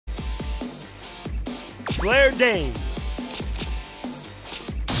BLAIR Dane.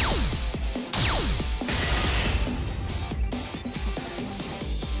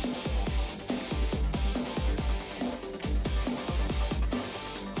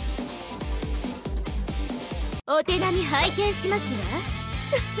お手並み拝見しますわ。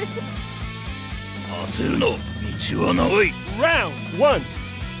焦るな、道は長い。Round 1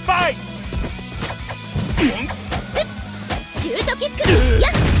 Fight! シュートキックや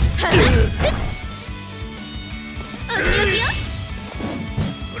っはっお仕置きよ。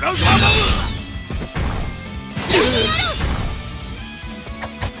ブラウザーバムやりやろう。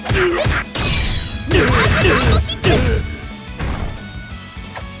ミラージュコンボキック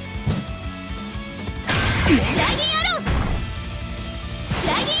スライディンアロースラ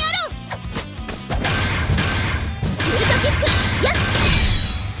イディンアローシュートキックやっ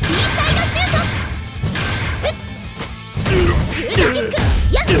スピンサイドシュートシュートキック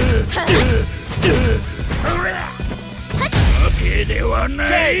やっはっ負けではな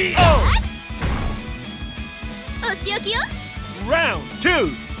い。 KO! お仕置きよ。 Round 2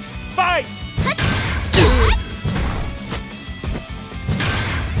 Fight!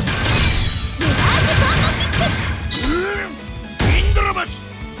 ミラージュコンボキックインドラバシ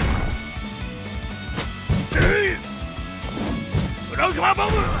ブラウザーバ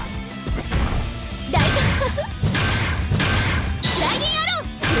ム大丈夫スライディンアロー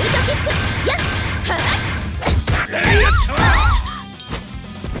シュートキックやっはっレイアット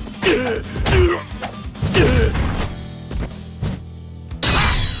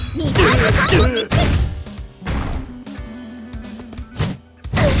ミラージュコンボキック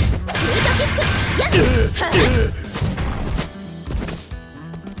シュートキックやっはっ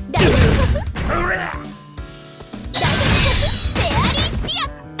大丈夫大丈夫フェアリースピア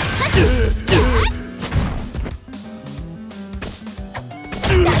はっやっ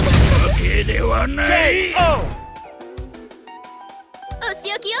大丈負けではない。 KO! 夫お仕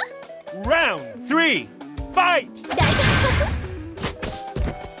置きよ。 Round 3 Fight! 大丈夫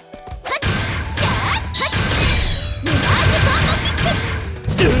はっやっはっミラージュコンボキックはっやっミラージュコン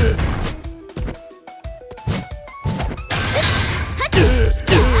ボキック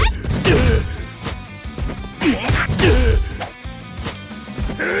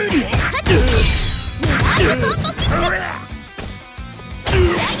ス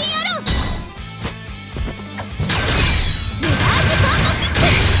ライディンアローミラージ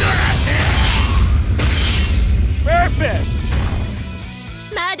ュコンボキック Perfect!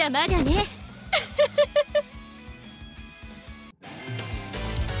 まだまだね。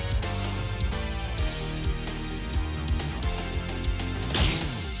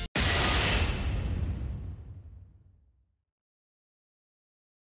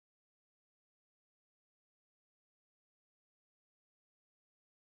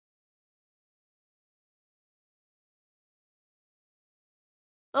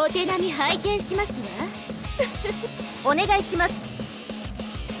お手並み拝見しますわ。お願いします。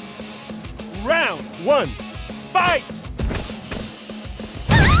Round 1 Fight!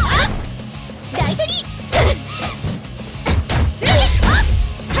 ライトに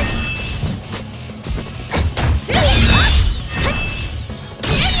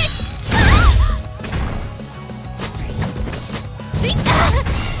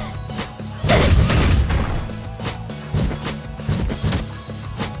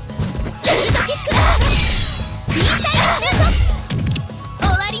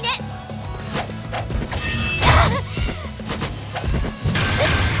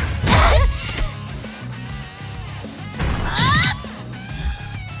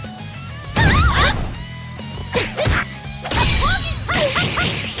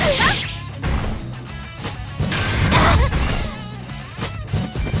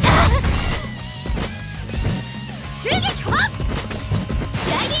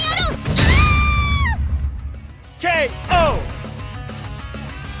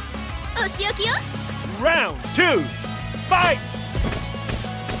お仕置きよ。 Round 2 Fight!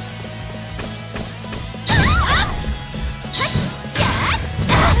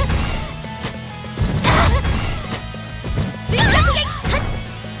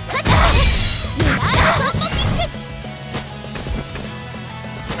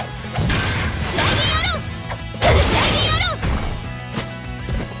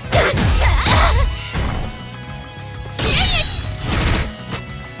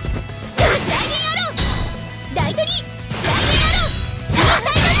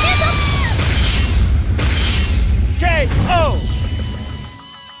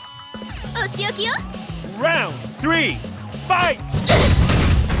 お仕置きよ。 Round 3 Fight!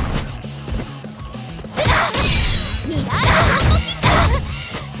 ミラージュコンボキック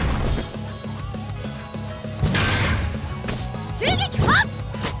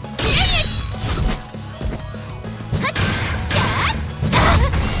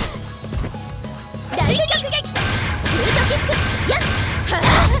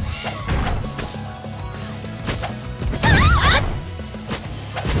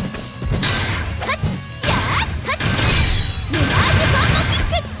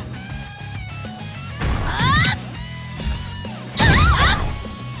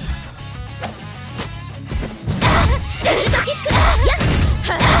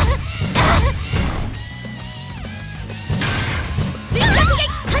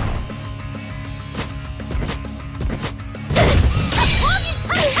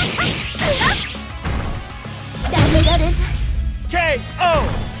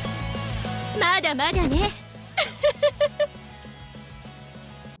だまだね。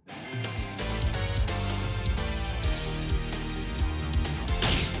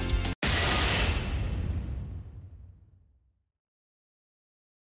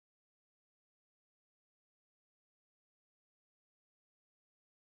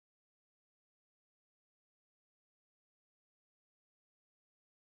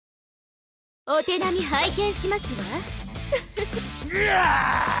お手並み拝見しますわ。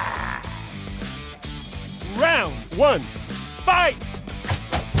Round 1 Fight!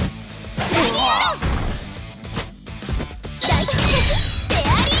 大特別ベアリ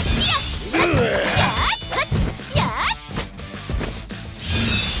ースピア。やーはっや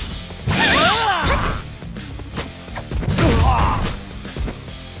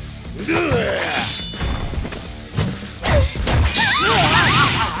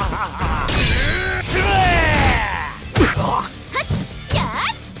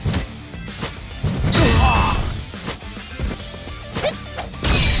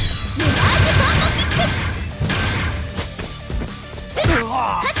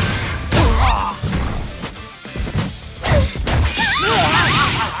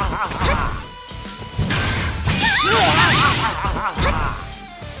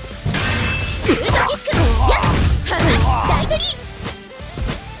シュートキックやっはっ大トリー。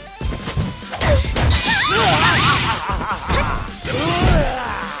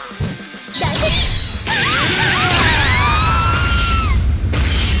大トリー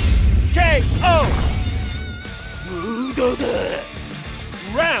KO! 無駄だ。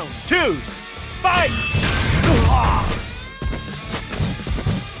 Round 2 Fight!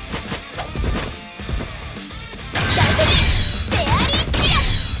 大トリーベアリースピア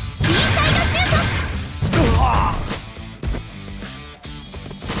スピンサイドシュート。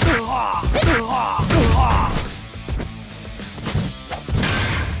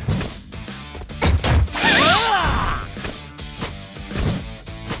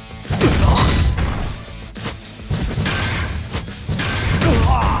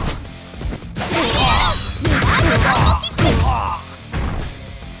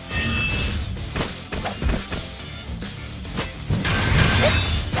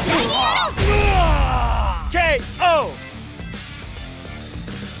KO!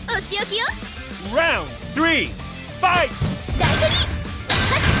 お仕置きよ。 Round 3 Fight! 大トリー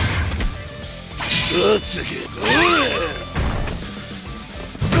殺げぞ。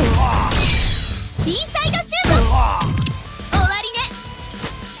スピンサイドシュート。終わりね。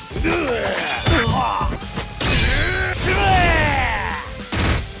ス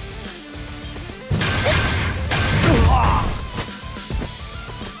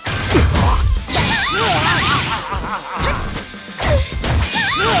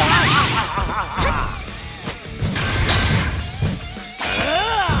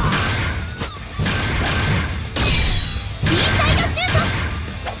ピンサイドシュート。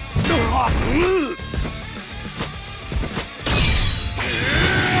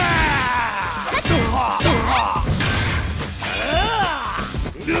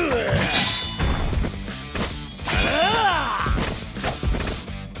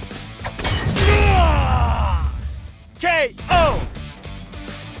KO!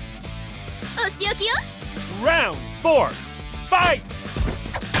 お仕置きよ。 Round 4 Fight!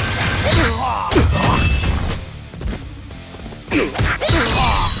 ス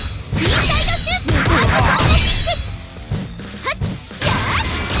ピンサイドシュート。はっやー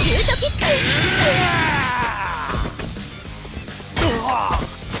シュートキック。ス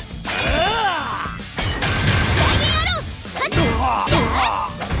ライディングアロー。はっやー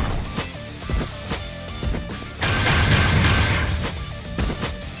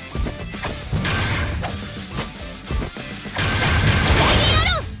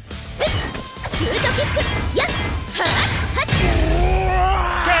シュートキックやっはっはっ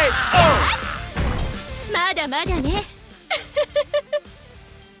KO! まだまだね。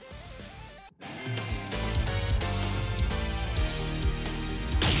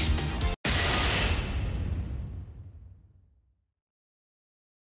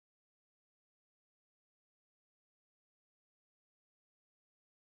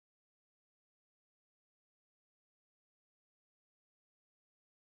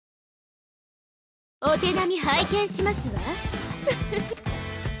お手並み拝見しますわ。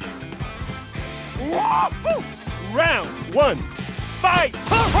Round 1 Fight! ス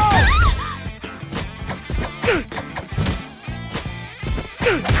ラ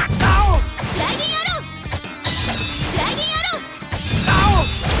イディングアロー。スライディングアロー。スライディングアロー。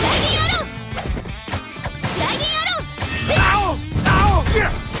スライディングアロー。スライディングアロー。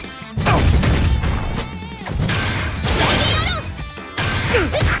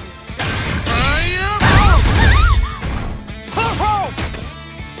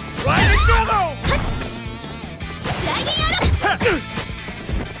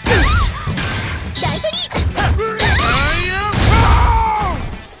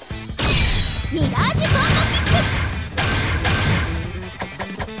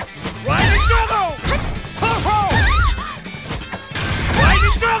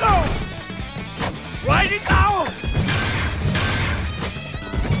Fighting now!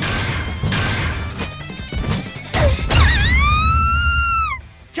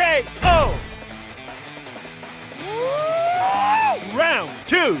 KO! Round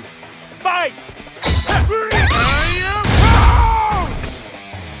 2, fight!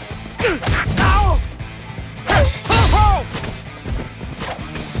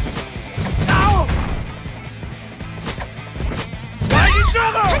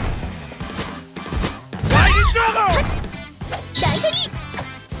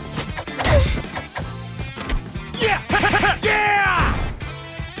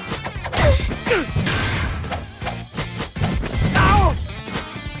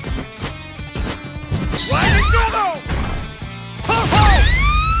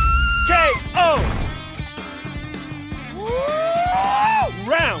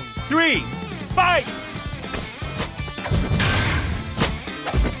 Round 3, fight!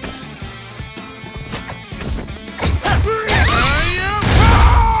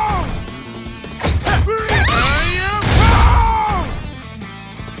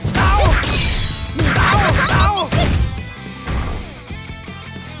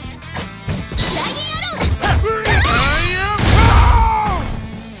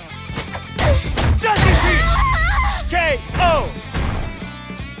 KO!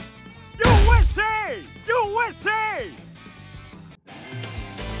 USA! USA!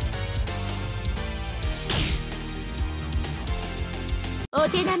 お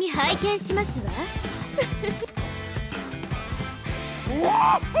手並み拝見しますわ。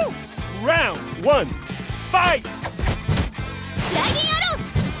Round 1, fight! スライディングアロー。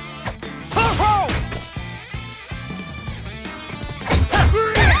大丈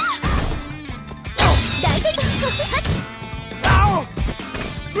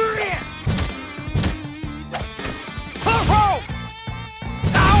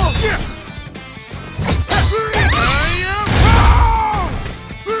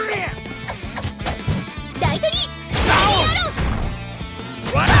夫。大トリー。スライディングアロー。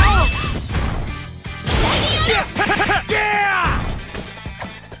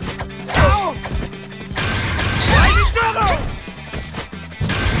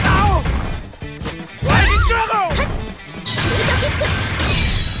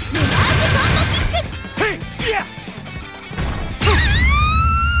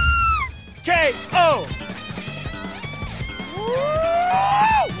KO!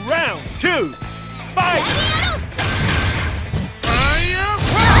 Round 2, fight!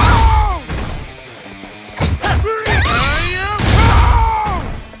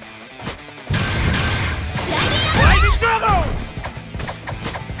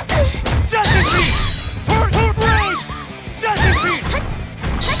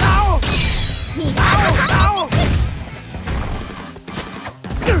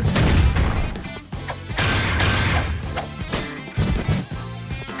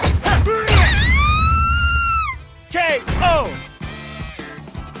 KO!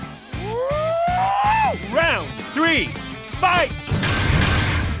 Round 3, fight!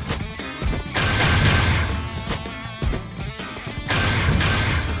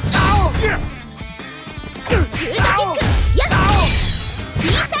 シュートキック。やっ。スピ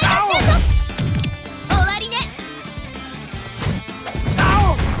ンサイドシュート。終わりね。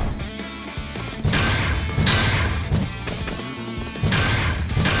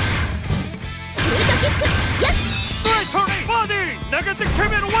シュートキック。やっ。バディ投げて決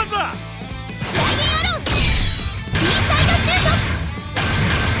める技！スライディングアロー。スピンサイドシュート。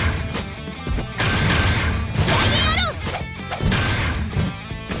スライディングアロー。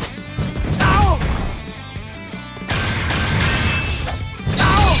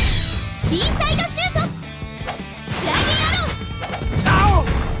スピンサイドシュート。スライディングアロー。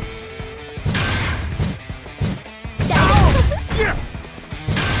大丈夫。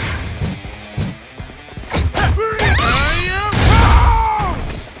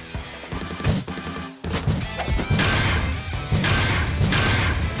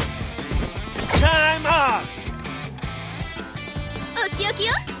Time up! お仕置き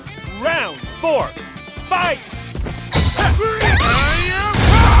よ。 Round 4, fight!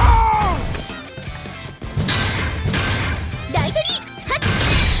 大トリー。はっ。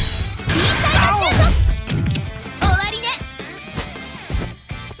スピンサイドシュート。終わりね。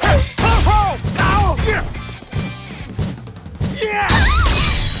大トリ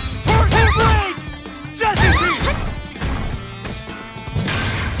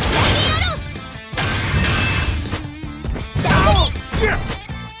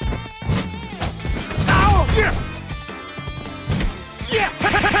ー。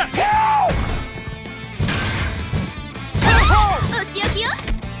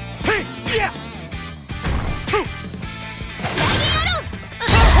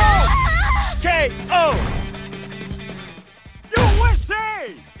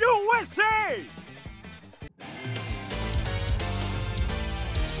USA!